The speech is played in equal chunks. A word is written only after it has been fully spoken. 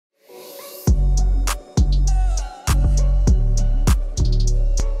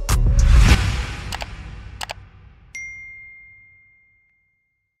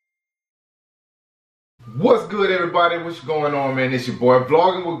What's good, everybody? What's going on, man? It's your boy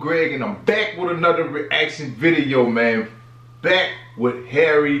Vlogging with Greg, and I'm back with another reaction video, man. Back with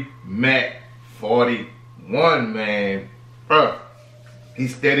Harry Mack 41, man.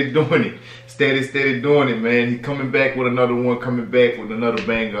 He's steady doing it. Steady doing it, man. He's coming back with another one, coming back with another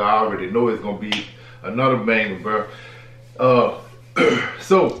banger. I already know it's gonna be another banger, bro.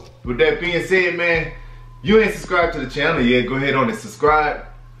 So, with that being said, man, you ain't subscribed to the channel yet, go ahead on and subscribe.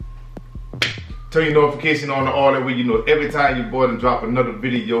 Turn your notification on all that way you know every time your boy done drop another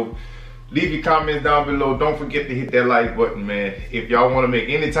video. Leave your comments down below. Don't forget to hit that like button, man. If y'all want to make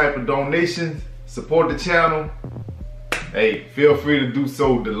any type of donations, support the channel, hey, feel free to do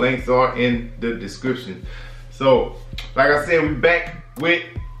so. The links are in the description. So, like I said, we back with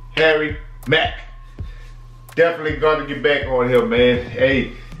Harry Mack. Definitely gonna get back on here, man.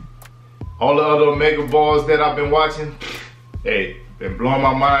 Hey, all the other Omegle Bars that I've been watching, hey, been blowing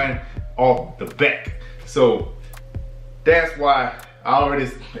my mind off the back. So that's why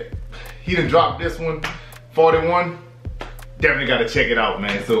he done dropped this one, 41. Definitely gotta check it out,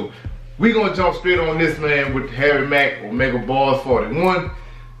 man. So we gonna jump straight on this, man, with Harry Mack Omegle Bars 41.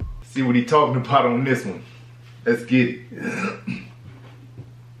 See what he talking about on this one. Let's get it.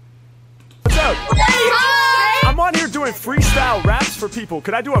 What's up? I'm on here doing freestyle raps for people.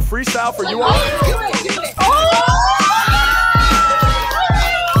 Could I do a freestyle for you all? Do it.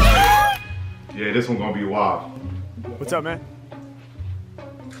 Yeah, this one gonna be wild. What's up, man?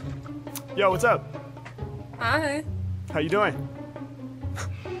 Yo, what's up? Hi. How you doing?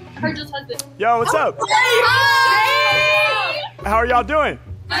 Hergel's husband. Yo, what's up? Hi. How are y'all doing?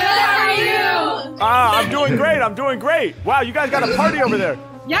 How are you? I'm doing great. I'm doing great. Wow, you guys got a party over there.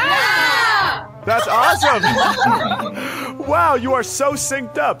 Yeah. That's awesome. Wow, you are so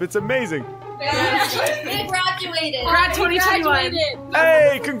synced up. It's amazing. We graduated. Grad 2021.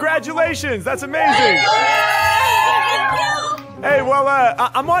 Hey, congratulations. That's amazing. Hey, well,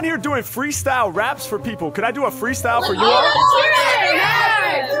 I'm on here doing freestyle raps for people. Could I do a freestyle for you all?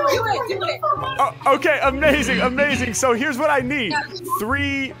 Do it. Oh, okay, amazing. So here's what I need.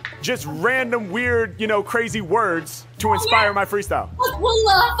 3 just random, weird, crazy words to inspire my freestyle.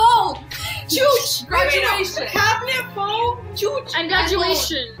 Phone. Chooch. Graduation. Cabinet, phone, Chooch. And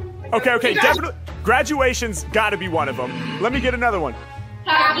graduation. Okay, definitely. Graduation's gotta be one of them. Let me get another one.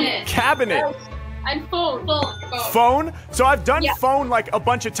 Cabinet. And phone. Phone? So I've done phone like a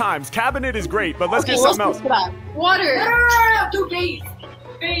bunch of times. Cabinet is great, but let's get something else. Water. No. Do vase.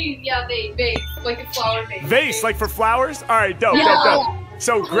 Vase. Yeah, vase. Like a flower vase. Vase, like for flowers? All right, dope.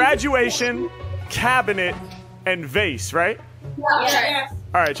 So graduation, cabinet, and vase, right? Yeah.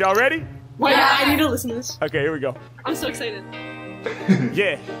 All right, y'all ready? Yeah, I need to listen to this. Okay, here we go. I'm so excited.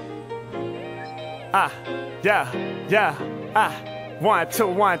 Yeah. Yeah. 1, 2,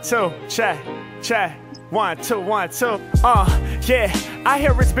 1, 2. Check. 1, 2, 1, 2. Yeah. I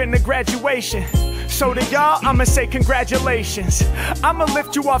hear it's been a graduation. So to y'all, I'ma say congratulations. I'ma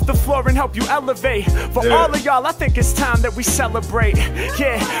lift you off the floor and help you elevate. For all of y'all, I think it's time that we celebrate.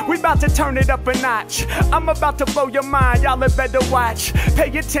 Yeah, we about to turn it up a notch. I'm about to blow your mind, y'all had better watch.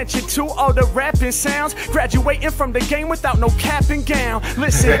 Pay attention to all the rapping sounds. Graduating from the game without no cap and gown.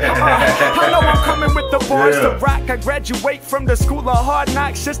 Listen, I know I'm coming with the bars to rock. I graduate from the school of hard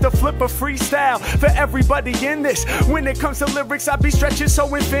knocks just to flip a freestyle for everybody in this. When it comes to lyrics, I be stretching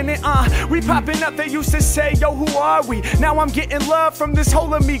so infinite. We popping up. They used to say, yo, who are we? Now I'm getting love from this whole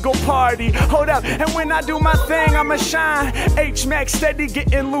Omegle party. Hold up, and when I do my thing, I'ma shine. hmack steady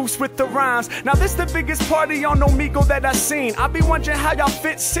getting loose with the rhymes. Now this the biggest party on Omegle that I seen. I be wondering how y'all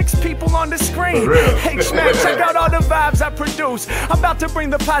fit 6 people on the screen. hmack, check out all the vibes I produce. I'm about to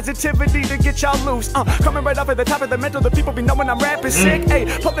bring the positivity to get y'all loose. Coming right up at the top of the mental, the people be knowing I'm rapping sick. Hey,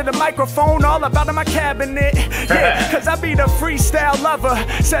 pulling the microphone all about in my cabinet. Yeah, cause I be the freestyle lover.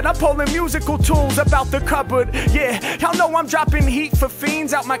 Said I'm pulling musical tools about the cupboard. Yeah, y'all know I'm dropping heat for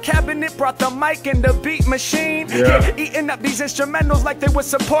fiends out my cabinet. Brought the mic and the beat machine. Yeah, eating up these instrumentals like they was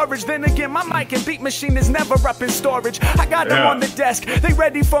some porridge. Then again, my mic and beat machine is never up in storage. I got them on the desk, they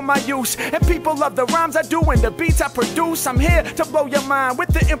ready for my use. And people love the rhymes I do and the beats I produce. I'm here to blow your mind with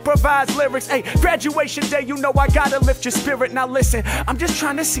the improvised lyrics. Hey, graduation day, you know I gotta lift your spirit. Now listen, I'm just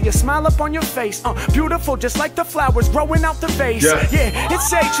trying to see a smile up on your face. Beautiful, just like the flowers growing out the vase. Yeah,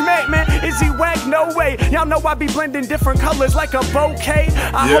 it's hmack, man. Is he whack? Mack, no way. Y'all know I be blending different colors like a bouquet.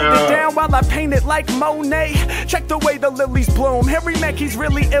 I hold it down while I paint it like Monet. Check the way the lilies bloom. Harry Mack, he's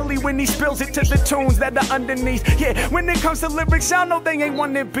really illy when he spills it to the tunes that are underneath. Yeah, when it comes to lyrics, y'all know they ain't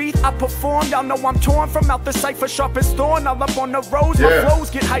one to beat. I perform, y'all know I'm torn from out the cipher, sharp as thorn. All up on the roads, my flows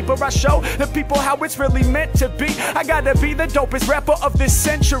get hyper. I show the people how it's really meant to be. I gotta be the dopest rapper of this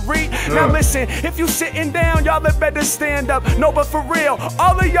century. Now listen, if you sitting down, y'all had better stand up. No, but for real,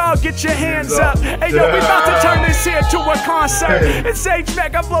 all of y'all get your hands up. Hey yo, we about to turn this here to a concert. It's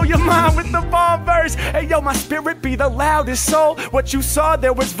hmack, I blow your mind with the bomb verse. Hey yo, my spirit be the loudest soul. What you saw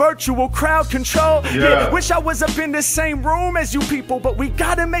there was virtual crowd control. Yeah, wish I was up in the same room as you people, but we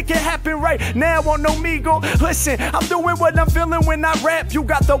gotta make it happen right now on Omegle. Listen, I'm doing what I'm feeling when I rap. You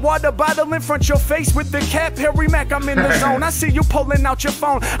got the water bottle in front your face with the cap. Harry Mack, I'm in the zone. I see you pulling out your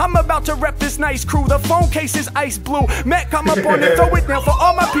phone. I'm about to rep this nice crew. The phone case is ice blue. Mac, I'm up on it, throw it down for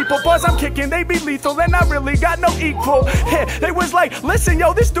all my people. Bars I'm kicking, they be lethal, and I really got no equal. Yeah, they was like, listen,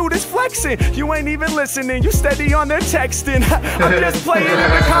 yo, this dude is flexing. You ain't even listening, you steady on their texting. I'm just playing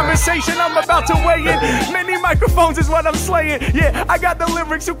in the conversation, I'm about to weigh in. Many microphones is what I'm slaying. Yeah, I got the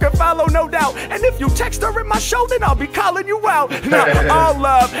lyrics you can follow, no doubt. And if you text her in my show, then I'll be calling you out. Now, all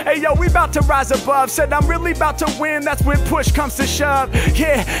love, hey yo, we about to rise above. Said I'm really about to win, that's when push comes to shove.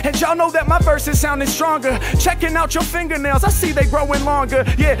 Yeah, and y'all know that my verses sounding stronger. Checking out your fingernails, I see they growing longer.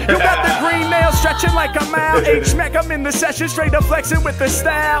 Yeah, you got the green nails stretching like a mile. hmack, I'm in the session, straight up flexing with the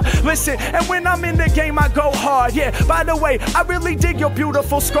style. Listen, and when I'm in the game, I go hard. Yeah, by the way, I really dig your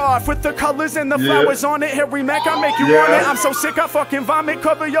beautiful scarf with the colors and the flowers on it. Harry Mack, I make you want it. I'm so sick, I fucking vomit,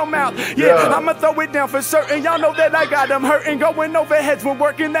 cover your mouth. Yeah, I'ma throw it down for certain. Y'all know that I got them hurting, going over heads when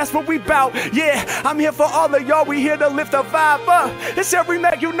working, that's what we bout. Yeah, I'm here for all of y'all, we here to lift the vibe up. It's Harry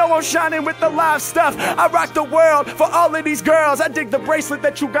Mack, you know I'm shining with the live stuff. I rock the world for all of these girls. I dig the bracelet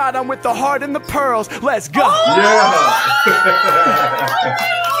that you got on with the heart and the pearls. Let's go. Yeah.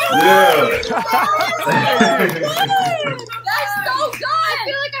 That's so good. I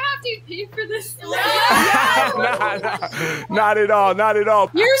feel like I have to pay for this. Nah, not at all, not at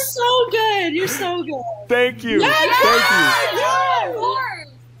all. You're so good. You're so good. Thank you. Thank you.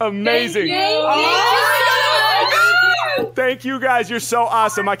 Amazing. Thank you guys, you're so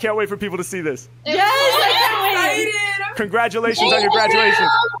awesome. I can't wait for people to see this. Yes, I can't wait. Congratulations on your graduation.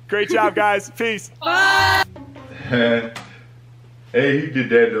 Great job, guys. Peace. Bye. Hey, he did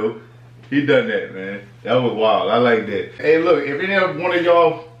that though. He done that, man. That was wild. I like that. Hey, look, if any one of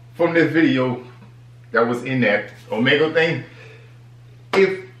y'all from this video that was in that Omegle thing,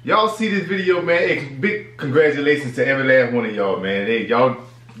 if y'all see this video, man, hey, big congratulations to every last one of y'all, man. Hey, y'all,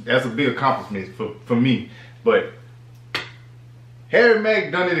 that's a big accomplishment for me. But Harry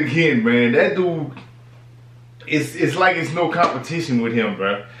Mack done it again, man. That dude, it's like it's no competition with him,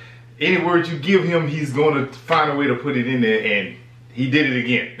 bro. Any word you give him, he's gonna find a way to put it in there, and he did it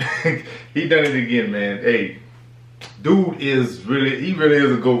again. He done it again, man. Hey, dude is really, he really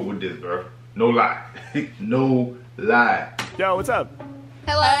is a GOAT with this, bro. No lie. No lie. Yo, what's up?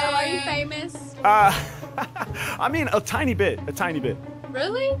 Hello, are you famous? I mean, a tiny bit.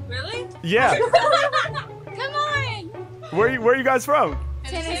 Really? Really? Yeah. Come on. Where are you guys from?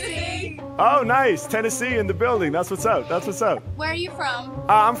 Tennessee. Oh, nice. Tennessee in the building. That's what's up. That's what's up. Where are you from?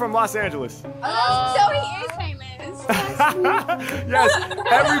 I'm from Los Angeles. Oh, so he is famous. Yes,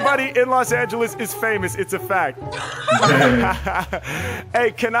 everybody in Los Angeles is famous. It's a fact.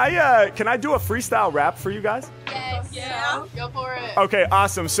 Hey, can I do a freestyle rap for you guys? Yes. Yeah. Go for it. Okay,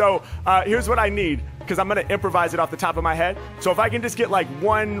 awesome. So here's what I need, because I'm gonna improvise it off the top of my head. So if I can just get like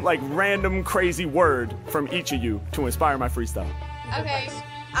one random crazy word from each of you to inspire my freestyle. Okay.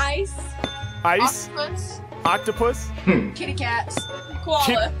 Ice. Ice. Octopus. Octopus. Kitty cats.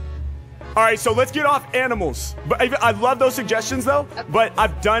 Koala. All right, so let's get off animals. But I love those suggestions though. But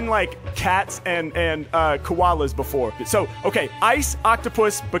I've done like cats and koalas before. So okay, ice,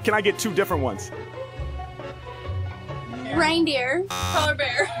 octopus. But can I get two different ones? Reindeer. Polar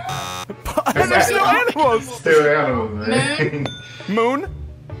bear. They're still animals. Still animals, man. Moon.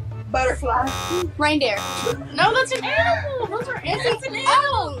 Butterfly. Reindeer. No, that's an animal. Those are animals. An animal.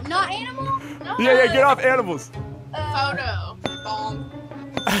 Oh, not animal? No. Yeah, get off animals. Photo. Bomb.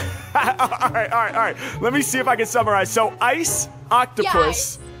 All right. Let me see if I can summarize. So ice,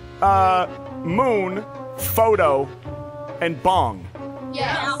 octopus, moon, photo, and bong.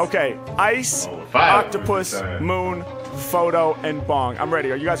 Yes. Okay, ice, octopus, moon, photo, and bong. I'm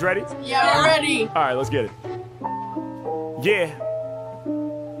ready. Are you guys ready? Yeah, we're ready. All right, let's get it. Yeah.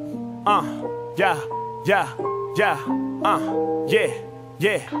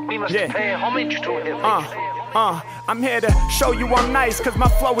 Yeah. We must pay homage to him. I'm here to show you I'm nice, cause my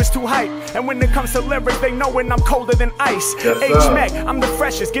flow is too hype. And when it comes to lyrics, they know when I'm colder than ice. H-Mack, I'm the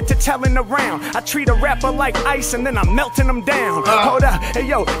freshest, get to telling around. I treat a rapper like ice and then I'm melting them down. Hold up, hey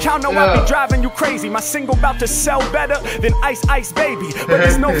yo, y'all know I be driving you crazy. My single about to sell better than Ice Ice Baby. But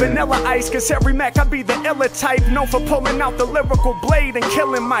there's no vanilla ice, cause Harry Mack, I be the illa type, known for pulling out the lyrical blade and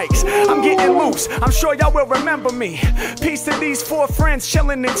killing mics. I'm getting loose, I'm sure y'all will remember me. Peace to these 4 friends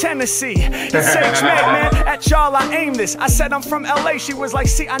chilling in Tennessee. It's H-Mack, man, at y'all I aim this. I said I'm from LA, she was like,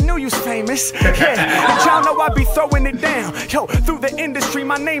 see, I knew you's famous. Yeah, y'all know I be throwing it down. Yo, through the industry,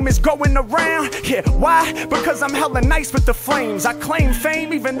 my name is going around. Yeah, why? Because I'm hella nice with the flames. I claim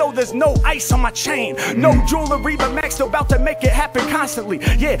fame even though there's no ice on my chain. No jewelry, but Max still about to make it happen constantly.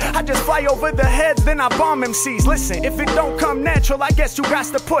 Yeah, I just fly over the heads, then I bomb MCs. Listen, if it don't come natural, I guess you got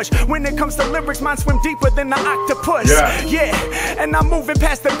to push. When it comes to lyrics, mine swim deeper than the octopus. Yeah, and I'm moving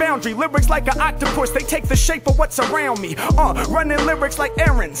past the boundary. Lyrics like an octopus, they take the shape of what's around me. Running lyrics like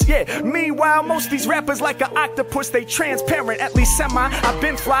errands. Yeah, meanwhile, most these rappers like an octopus, they transparent, at least semi. I've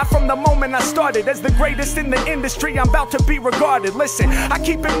been fly from the moment I started. As the greatest in the industry, I'm about to be regarded. Listen, I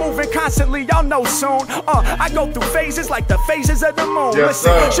keep it moving constantly, y'all know soon. I go through phases like the phases of the moon.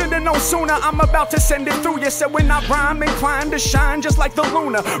 Listen, should've known sooner, I'm about to send it through you. Said when I rhyme, inclined to shine just like the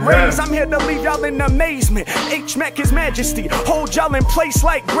lunar rays. I'm here to leave y'all in amazement. H-Mack His Majesty, hold y'all in place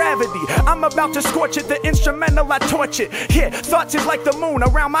like gravity. I'm about to scorch it, the instrumental I torch it. Yeah, thoughts is like the moon,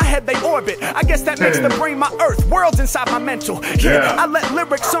 around my head they orbit. I guess that makes the brain my earth, worlds inside my mental. Yeah, I let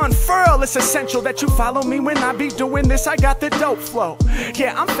lyrics unfurl, it's essential that you follow me when I be doing this. I got the dope flow.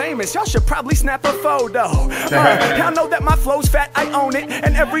 Yeah, I'm famous, y'all should probably snap a photo. Y'all know that my flow's fat, I own it.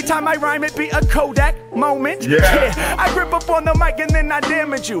 And every time I rhyme it be a Kodak moment. Yeah, I grip up on the mic and then I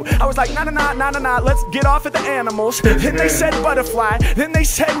damage you. I was like, nah, let's get off at the animals. Then they said butterfly, then they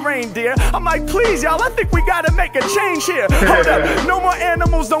said reindeer. I'm like, please y'all, I think we gotta make a change here. Hold up, no more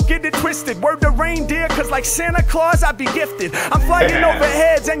animals, don't get it twisted. Word to reindeer, cause like Santa Claus I be gifted. I'm flying over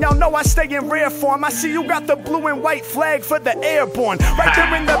heads and y'all know I stay in rare form. I see you got the blue and white flag for the airborne. Right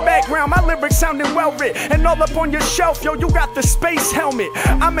there in the background, my lyrics sounding well writ. And all up on your shelf, yo, you got the space helmet.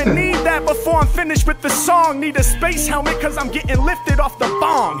 I'ma need that before I'm finished with the song. Need a space helmet cause I'm getting lifted off the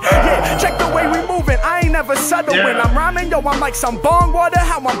bong. Yeah, check the way we moving, I ain't never subtle when I'm rhyming. Yo, I'm like some bong water,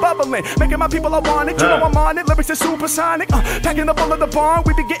 how I'm bubbling. Making my people I want it, you know I'm on it. Lyrics are supersonic, packing up all of the bong.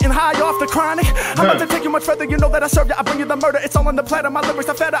 We be getting high off the chronic. I'm about to take you much further, you know that I serve you. I bring you the murder, it's all on the platter. My lyrics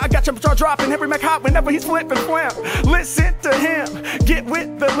are fatter, I got your jaw dropping. Harry Mack hot whenever he's flipping flam. Listen to him, get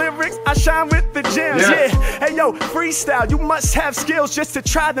with the lyrics, I shine with the gems. Yeah, hey yo, freestyle, you must have skills just to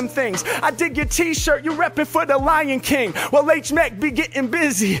try them things. I dig your t-shirt, you reppin' for the Lion King. Well, H-Mack be getting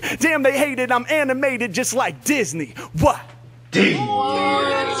busy. Damn, they hate it, I'm animated just like Disney. What? Good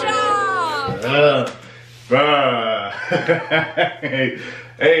job! Bruh.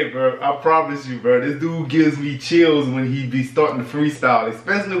 Hey, bro, I promise you, bro, this dude gives me chills when he be starting to freestyle,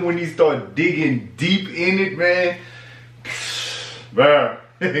 especially when he start digging deep in it, man. Bruh.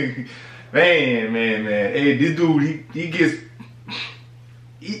 man. Hey, this dude, he gets...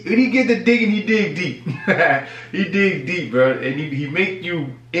 When he get to digging, he dig deep. He dig deep, bro, and he make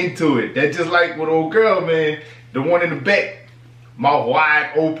you into it. That's just like with old girl, man, the one in the back, mouth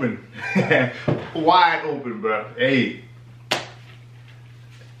wide open, wide open, bro. Hey,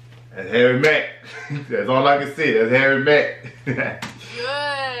 that's Harry Mack. That's all I can say. That's Harry Mack. Good.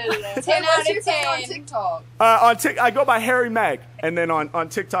 10 out of 10 on TikTok. I go by Harry Mack, and then on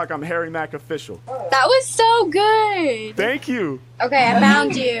TikTok I'm Harry Mack Official. That was so good. Thank you. Okay, I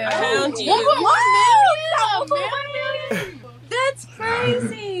found you. I found you. 1.1 million. That's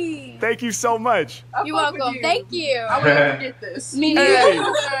crazy. Thank you so much. You're welcome. Thank you. I will never forget this. Me Hey,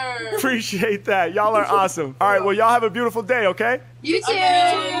 neither. appreciate that. Y'all are awesome. All right, well, y'all have a beautiful day, okay? You too.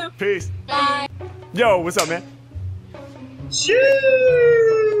 Okay. Peace. Bye. Yo, what's up, man?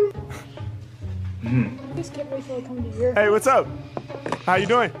 Just can't wait till I come to your Hey, what's up? How you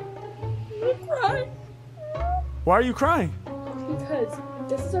doing? I'm crying Why are you crying? because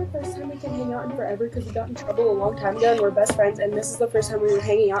this is our first time we can hang out in forever because we got in trouble a long time ago and we're best friends, and this is the first time we were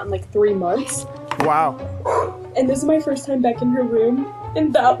hanging out in like 3 months. Wow. And this is my first time back in her room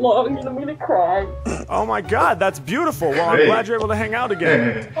in that long, and I'm gonna cry. Oh my God, that's beautiful. Well, I'm Hey. glad you're able to hang out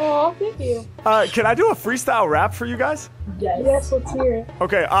again. Oh, thank you. Can I do a freestyle rap for you guys? Yes, let's hear it.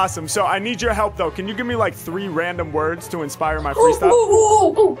 Okay, awesome. So I need your help though. Can you give me like 3 random words to inspire my freestyle?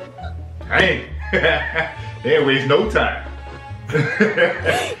 Ooh. Hey, they ain't waste no time.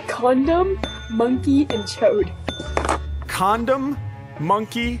 Condom, monkey, and chode. Condom,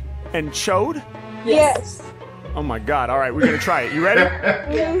 monkey, and chode? Yes. Oh my God. All right, we're gonna try it. You ready?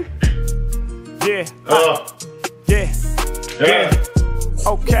 Yeah. Yeah. Yeah.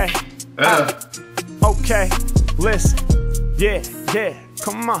 Okay. Okay. Listen. Yeah. Yeah.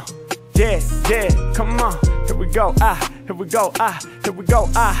 Come on. Yeah. Yeah. Come on. Here we go. Here we go. Here we go.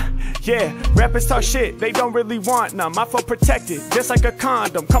 Yeah, rappers talk shit, they don't really want none. My flow protected, just like a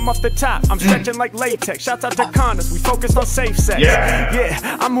condom. Come off the top, I'm stretching like latex. Shouts out to condoms, we focused on safe sex.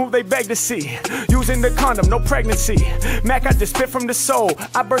 Yeah, I'm who they beg to see. Using the condom, no pregnancy. Mac, I just spit from the soul.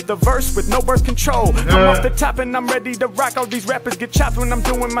 I birth the verse with no birth control. I'm off the top and I'm ready to rock. All these rappers get chopped when I'm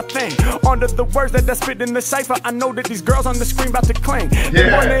doing my thing. Under the words that I spit in the cypher, I know that these girls on the screen about to cling.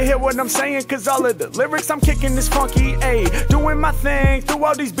 They wanna hear what I'm saying, cause all of the lyrics I'm kicking is funky. Ayy, doing my thing, through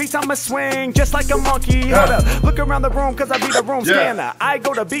all these beats I'm a swing just like a monkey. Hold up, look around the room cause I be the room scanner. I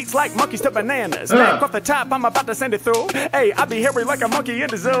go to beats like monkeys to bananas. Back off the top, I'm about to send it through. Hey, I be hairy like a monkey in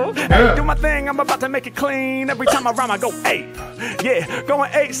the zoo. Hey, do my thing, I'm about to make it clean. Every time I rhyme, I go ape. Yeah,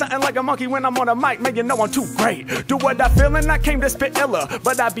 going ape, something like a monkey when I'm on a mic. Man, you know I'm too great. Do what I feel and I came to spit iller,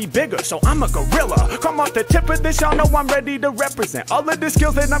 but I be bigger, so I'm a gorilla. Come off the tip of this, y'all know I'm ready to represent. All of the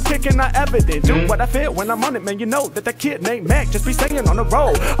skills that I'm kicking are evident. Do what I feel when I'm on it, man. You know that the kid named Mac just be staying on the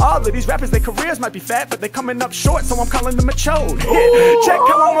road. All of these rappers, their careers might be fat, but they coming up short, so I'm calling them a chode. Yeah, check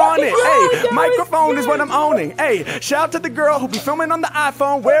how I'm on it. Hey, microphone is what I'm owning. Hey, shout out to the girl who be filming on the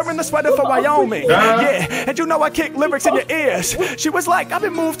iPhone, wearing the sweater for Wyoming. Yeah, and you know I kick lyrics in your ears. She was like, I've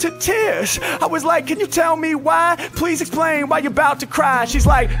been moved to tears. I was like, can you tell me why? Please explain why you're about to cry. She's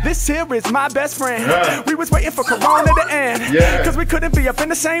like, this here is my best friend. We was waiting for Corona to end, cause we couldn't be up in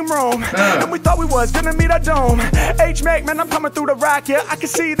the same room, and we thought we was gonna meet our doom. H-Mack, man, I'm coming through the rock, yeah. I can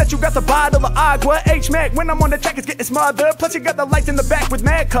see that you got the bottle of agua. H-Mack, when I'm on the track, it's getting smothered. Plus, you got the lights in the back with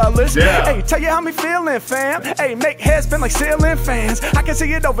mad colors. Hey, tell you how me feeling, fam. Hey, make heads spin like ceiling fans. I can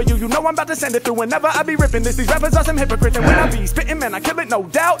see it over you. You know I'm about to send it through. Whenever I be ripping this, these rappers are some hypocrites. And when I be spitting, man, I kill it, no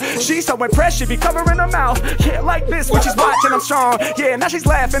doubt. She's so impressed, she be covering her mouth. Yeah, like this when she's watching, I'm strong. Yeah, now she's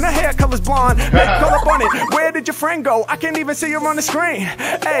laughing, her hair color's blonde. Make call up on it. Where did your friend go? I can't even see her on the screen.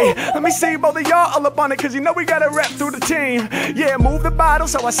 Hey, let me see both of y'all all up on it, cause you know we gotta rap through the team. Yeah, move the bottle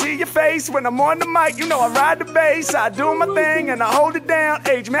so I see your face. When I'm on the mic, you know I ride the bass. I do my thing and I hold it down.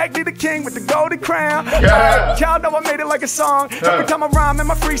 H-Mack be the king with the golden crown. Y'all know I made it like a song. Every time I rhyme and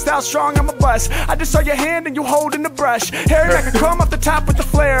my freestyle strong, I'm a bust. I just saw your hand and you holding the brush. Harry Mack can come off the top with the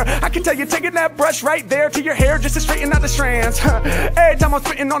flare. I can tell you taking that brush right there to your hair just to straighten out the strands. Every time I'm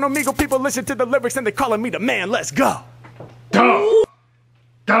spitting on Omegle, people listen to the lyrics and they calling me the man. Let's go. Dumb.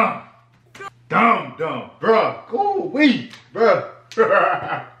 Dumb. Dumb. Dumb. Bruh. Ooh, wee. Bruh.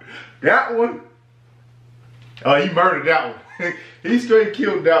 That one. Oh, he murdered that one. He straight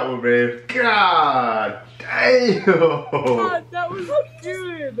killed that one, man. God damn. God, that was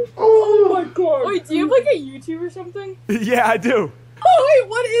good. Oh my god. Wait, do you have like a YouTube or something? Yeah, I do. Oh wait,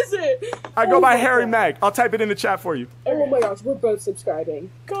 what is it? I go by Harry Mack. I'll type it in the chat for you. Oh my gosh, we're both subscribing.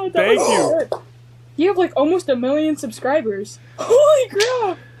 God, thank you. Good. You have like almost 1 million subscribers. Holy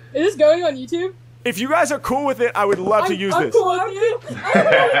crap! Is this going on YouTube? If you guys are cool with it, I would love to use this. Cool with you.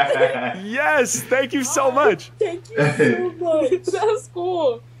 Yes, thank you so much. Thank you so much. That was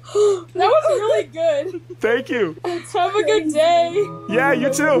cool. That was really good. Thank you. Have a good day. Yeah,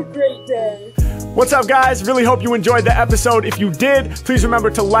 you too. Have a great day. What's up, guys? Really hope you enjoyed the episode. If you did, please remember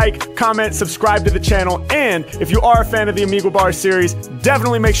to like, comment, subscribe to the channel. And if you are a fan of the Omegle Bars series,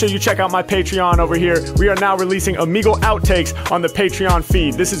 definitely make sure you check out my Patreon over here. We are now releasing Omegle outtakes on the Patreon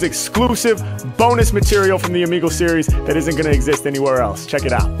feed. This is exclusive bonus material from the Omegle series that isn't going to exist anywhere else. Check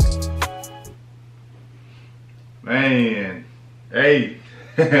it out. Man, hey.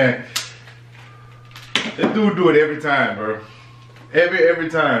 This dude do it every time, bro. Every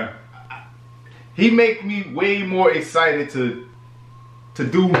time. He make me way more excited to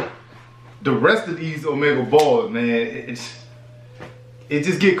do the rest of these Omegle Bars, man. It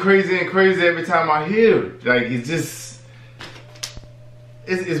just get crazy and crazy every time I hear it. Like it's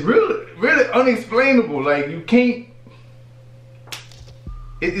really unexplainable. Like you can't.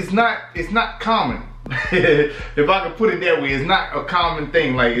 It's not common. If I could put it that way, it's not a common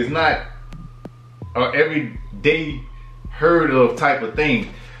thing. Like it's not a everyday heard of type of thing.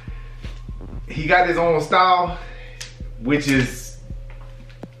 He got his own style, which is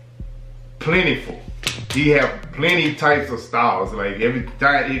plentiful. He have plenty types of styles. Like every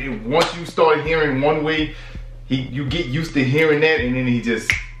time, once you start hearing one way, you get used to hearing that, and then he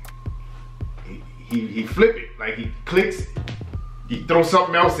just he flip it. Like he clicks, he throws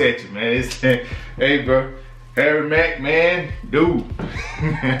something else at you, man. It's hey, bro, Harry Mack, man, dude,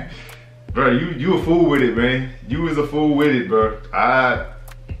 bro, you a fool with it, man. You is a fool with it, bro.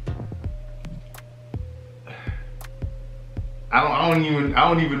 I don't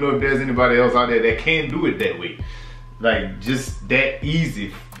even know if there's anybody else out there that can do it that way. Like, just that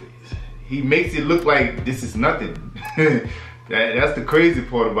easy. He makes it look like this is nothing. That's the crazy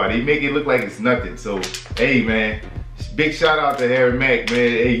part about it. He make it look like it's nothing. So, hey man, big shout out to Harry Mack, man.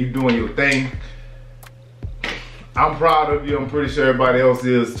 Hey, you doing your thing. I'm proud of you. I'm pretty sure everybody else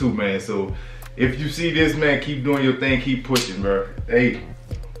is too, man. So, if you see this, man, keep doing your thing, keep pushing, bro. Hey,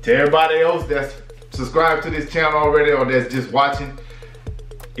 to everybody else that's subscribed to this channel already or that's just watching,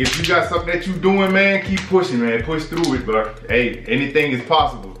 if you got something that you doing, man, keep pushing, man. Push through it, bro. Hey, anything is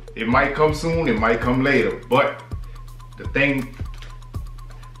possible. It might come soon, it might come later. But the thing,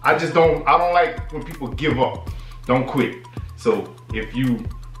 I don't like when people give up. Don't quit. So if you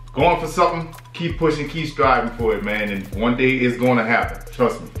going for something, keep pushing, keep striving for it, man. And one day it's gonna happen.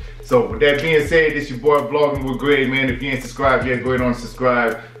 Trust me. So with that being said, this your boy Vlogging with Greg, man. If you ain't subscribed yet, go ahead and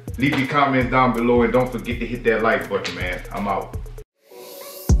subscribe. Leave your comments down below and don't forget to hit that like button, man. I'm out.